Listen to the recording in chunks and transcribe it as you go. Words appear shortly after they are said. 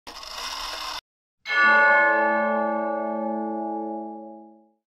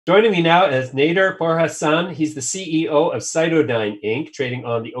Joining me now is Nader Pourhassan. He's the CEO of CytoDyn Inc, trading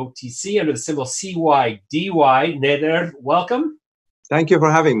on the OTC under the symbol CYDY. Nader, welcome. Thank you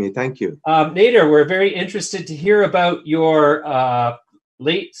for having me. Thank you. Nader, we're very interested to hear about your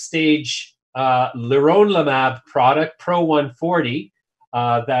late-stage leronlimab product, Pro 140,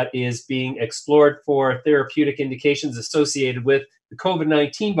 that is being explored for therapeutic indications associated with the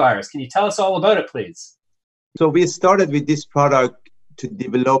COVID-19 virus. Can you tell us all about it, please? So we started with this product to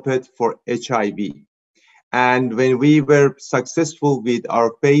develop it for HIV. And when we were successful with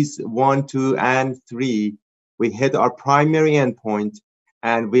our phase 1, 2, and 3, we hit our primary endpoint,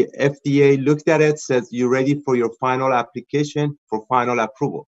 and FDA looked at it, says, you're ready for your final application for final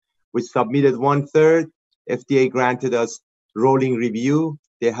approval. We submitted 1/3. FDA granted us rolling review.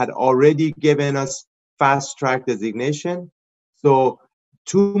 They had already given us fast track designation. So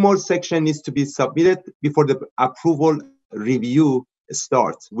 2 more sections needs to be submitted before the approval review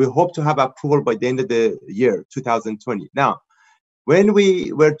starts. We hope to have approval by the end of the year, 2020. Now, when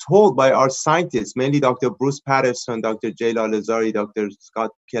we were told by our scientists, mainly Dr. Bruce Patterson, Dr. Jayla Lazari, Dr.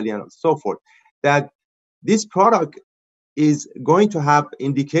 Scott Kelly, and so forth, that this product is going to have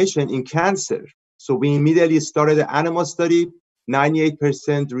indication in cancer. So we immediately started an animal study,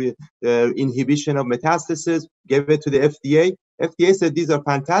 98% inhibition of metastasis, gave it to the FDA. FDA said, these are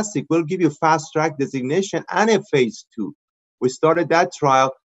fantastic. We'll give you fast track designation and a phase 2. We started that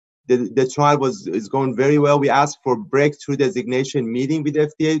trial. The trial is going very well. We asked for breakthrough designation meeting with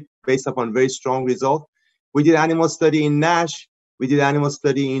FDA based upon very strong results. We did animal study in NASH. We did animal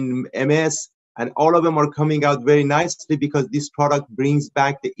study in MS, and all of them are coming out very nicely because this product brings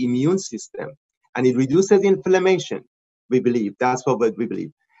back the immune system and it reduces inflammation, we believe. That's what we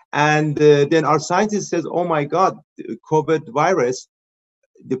believe. And then our scientist says, oh my God, COVID virus,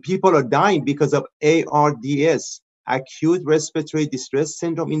 the people are dying because of ARDS, acute respiratory distress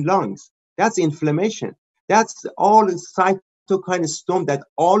syndrome in lungs. That's inflammation. That's all cytokine storm, that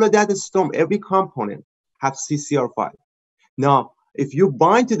all of that storm, every component have CCR5. Now, if you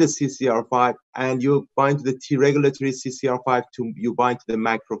bind to the CCR5 and you bind to the T regulatory CCR5, you bind to the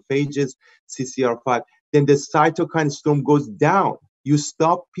macrophages CCR5, then the cytokine storm goes down. You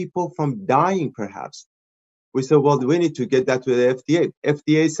stop people from dying, perhaps. We said, well, we need to get that to the FDA.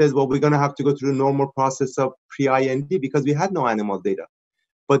 FDA says, well, we're going to have to go through the normal process of pre-IND because we had no animal data.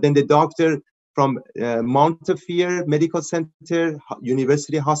 But then the doctor from Montefiore Medical Center,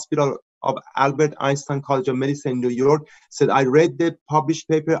 University Hospital of Albert Einstein College of Medicine in New York said, I read the published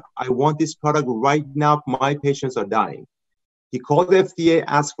paper. I want this product right now. My patients are dying. He called the FDA,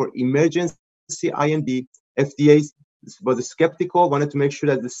 asked for emergency IND. FDA was skeptical, wanted to make sure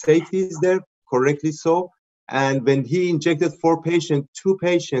that the safety is there, correctly so. And when he injected 4 patients, 2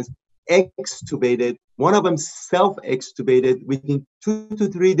 patients extubated, one of them self-extubated within 2 to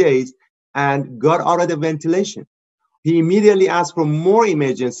 3 days and got out of the ventilation. He immediately asked for more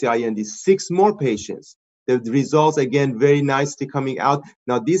emergency IND, 6 more patients. The results, again, very nicely coming out.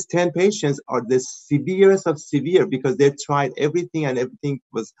 Now, these 10 patients are the severest of severe because they tried everything and everything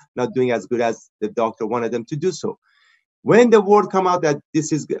was not doing as good as the doctor wanted them to do so. When the word came out that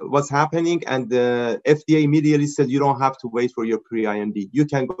this is what's happening, and the FDA immediately said, you don't have to wait for your pre-IND. You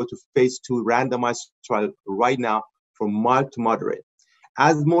can go to phase 2 randomized trial right now from mild to moderate.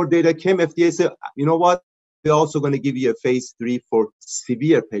 As more data came, FDA said, you know what? We're also going to give you a phase 3 for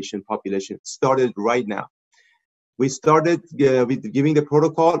severe patient population. Started right now. We started with giving the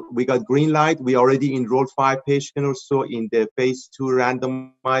protocol. We got green light. We already enrolled 5 patients or so in the phase 2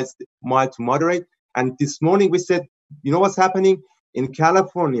 randomized mild to moderate. And this morning we said, you know what's happening? In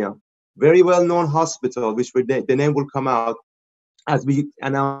California, very well-known hospital, which the name will come out as we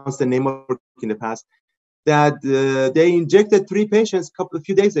announced the name of in the past, that they injected 3 patients a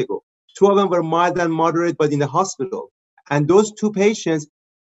few days ago. 2 of them were mild and moderate, but in the hospital. And those 2 patients,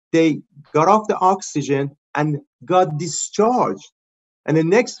 they got off the oxygen and got discharged. And the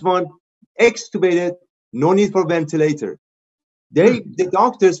next one, extubated, no need for ventilator. The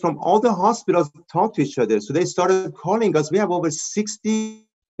doctors from all the hospitals talked to each other. So they started calling us. We have over 60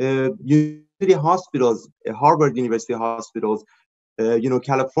 university hospitals, Harvard University hospitals,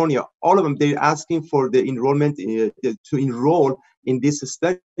 California, all of them, they're asking for the enrollment to enroll in this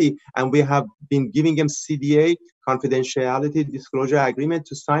study. And we have been giving them CDA, confidentiality disclosure agreement,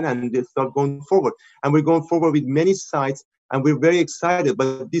 to sign, and they start going forward. And we're going forward with many sites, and we're very excited.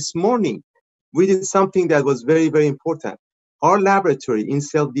 But this morning, we did something that was very, very important. Our laboratory in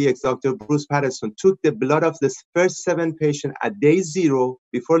CellDX, Dr. Bruce Patterson, took the blood of the first 7 patients at day 0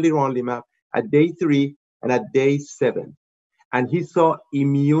 before leronlimab, at day 3, and at day 7. And he saw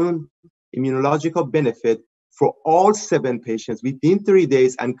immunological benefit for all 7 patients within 3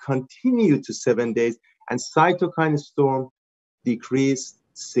 days and continued to 7 days, and cytokine storm decreased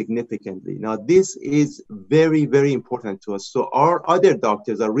significantly. Now, this is very, very important to us. So our other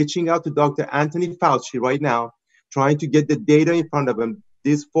doctors are reaching out to Dr. Anthony Fauci right now, trying to get the data in front of them.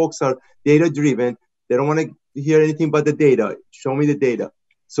 These folks are data-driven. They don't want to hear anything but the data. Show me the data.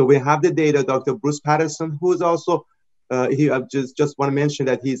 So we have the data. Dr. Bruce Patterson, who is also, I just want to mention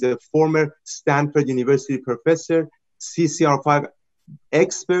that he's a former Stanford University professor, CCR5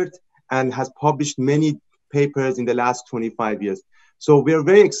 expert, and has published many papers in the last 25 years. So we're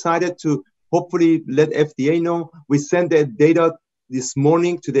very excited to hopefully let FDA know. We sent the data this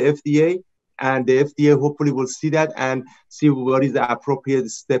morning to the FDA, and the FDA hopefully will see that and see what is the appropriate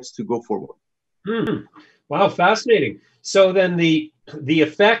steps to go forward. Wow, fascinating. So then the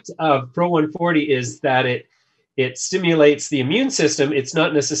effect of Pro 140 is that it stimulates the immune system. It's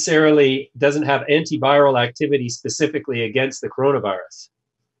not necessarily, doesn't have antiviral activity specifically against the coronavirus.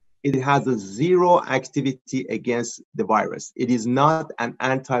 It has a zero activity against the virus. It is not an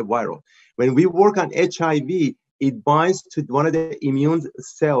antiviral. When we work on HIV, it binds to one of the immune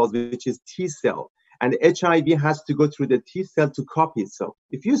cells, which is T cell. And HIV has to go through the T cell to copy itself.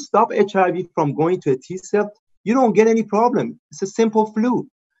 If you stop HIV from going to a T cell, you don't get any problem. It's a simple flu.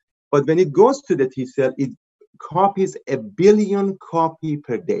 But when it goes to the T cell, it copies 1 billion copies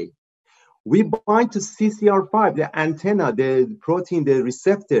per day. We bind to CCR5, the antenna, the protein, the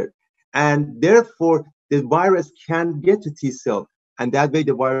receptor, and therefore the virus can get to T cell, and that way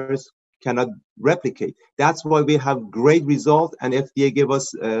the virus cannot replicate. That's why we have great results, and FDA gave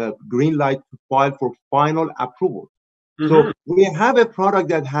us a green light to file for final approval. So we have a product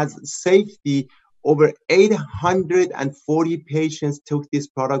that has safety. Over 840 patients took this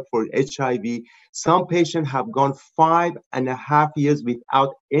product for HIV. Some patients have gone 5.5 years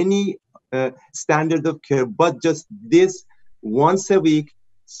without any standard of care, but just this once a week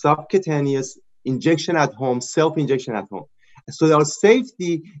subcutaneous injection at home, self-injection at home. So our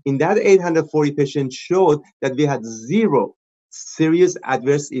safety in that 840 patients showed that we had 0 serious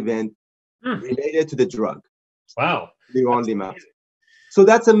adverse event related to the drug. Wow. Leronlimab. So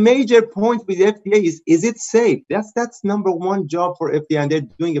that's a major point with FDA is it safe? That's number one job for FDA, and they're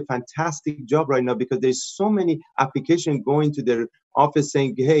doing a fantastic job right now because there's so many applications going to their office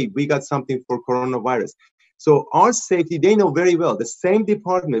saying, hey, we got something for coronavirus. So our safety, they know very well. The same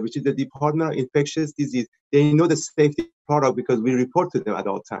department, which is the Department of Infectious Disease, they know the safety product because we report to them at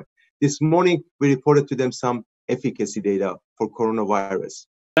all times. This morning, we reported to them some efficacy data for coronavirus.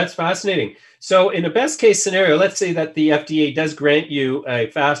 That's fascinating. So in a best case scenario, let's say that the FDA does grant you a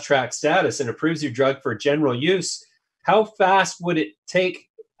fast track status and approves your drug for general use. How fast would it take?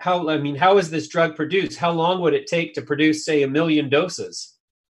 How is this drug produced? How long would it take to produce, say, 1 million doses?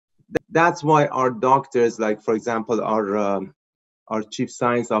 That's why our doctors, like, for example, our chief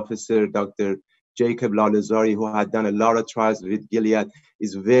science officer, Dr. Jacob Lalezari, who had done a lot of trials with Gilead,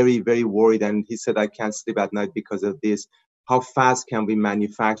 is very, very worried. And he said, I can't sleep at night because of this. How fast can we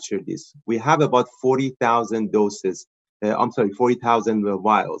manufacture this? We have about 40,000 doses. 40,000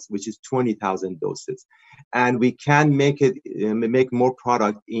 vials, which is 20,000 doses. And we can make more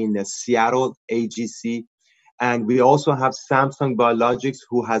product in Seattle, AGC. And we also have Samsung Biologics,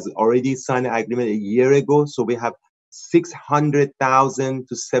 who has already signed an agreement a year ago. So we have 600,000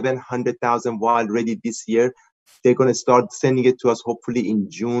 to 700,000 vials ready this year. They're going to start sending it to us hopefully in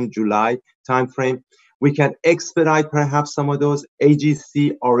June, July timeframe. We can expedite perhaps some of those.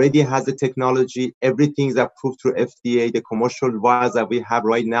 AGC already has the technology. Everything is approved through FDA. The commercial vials that we have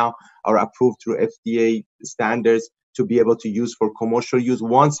right now are approved through FDA standards to be able to use for commercial use.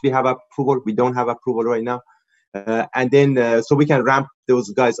 Once we have approval, we don't have approval right now. And then, so we can ramp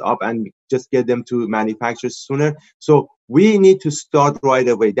those guys up and just get them to manufacture sooner. So we need to start right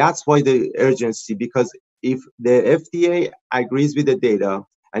away. That's why the urgency, because if the FDA agrees with the data,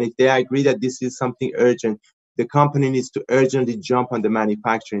 and if they agree that this is something urgent, the company needs to urgently jump on the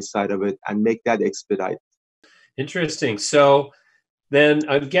manufacturing side of it and make that expedite. Interesting. So then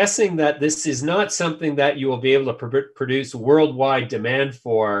I'm guessing that this is not something that you will be able to produce worldwide demand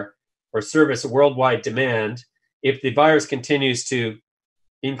for or service a worldwide demand if the virus continues to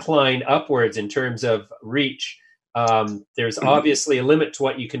incline upwards in terms of reach. There's obviously a limit to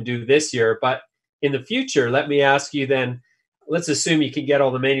what you can do this year, but in the future, let me ask you then, let's assume you can get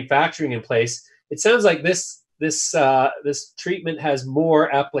all the manufacturing in place. It sounds like this treatment has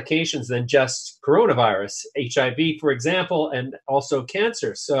more applications than just coronavirus, HIV, for example, and also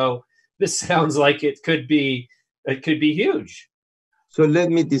cancer. So this sounds like it could be huge. So let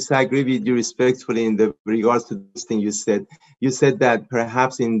me disagree with you respectfully in the regards to this thing you said. You said that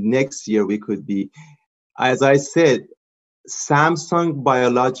perhaps in next year we could be. as I said, Samsung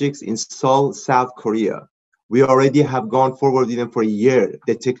Biologics in Seoul, South Korea. We already have gone forward with them for a year.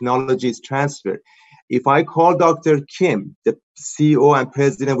 The technology is transferred. If I call Dr. Kim, the CEO and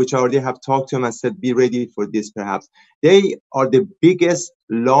president, which I already have talked to him and said, be ready for this perhaps. They are the biggest,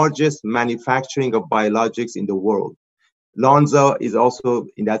 largest manufacturing of biologics in the world. Lonza is also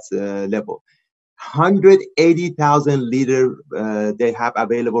in that level. 180,000 liter they have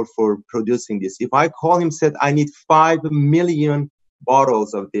available for producing this. If I call him, said, I need 5 million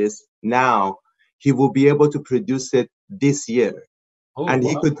bottles of this now, he will be able to produce it this year. Oh, and wow.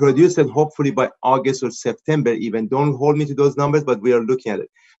 He could produce it hopefully by August or September even. Don't hold me to those numbers, but we are looking at it.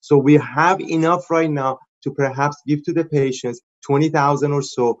 So we have enough right now to perhaps give to the patients, 20,000 or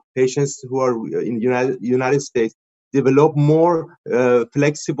so patients who are in the United States, develop more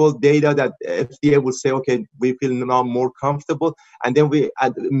flexible data that FDA will say, okay, we feel now more comfortable. And then we,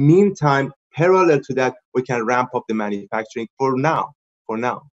 at the meantime, parallel to that, we can ramp up the manufacturing for now.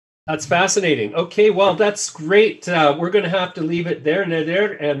 That's fascinating. Okay, well, that's great. We're going to have to leave it there,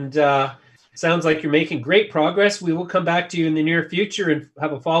 Nader. And sounds like you're making great progress. We will come back to you in the near future and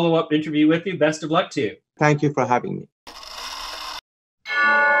have a follow-up interview with you. Best of luck to you. Thank you for having me.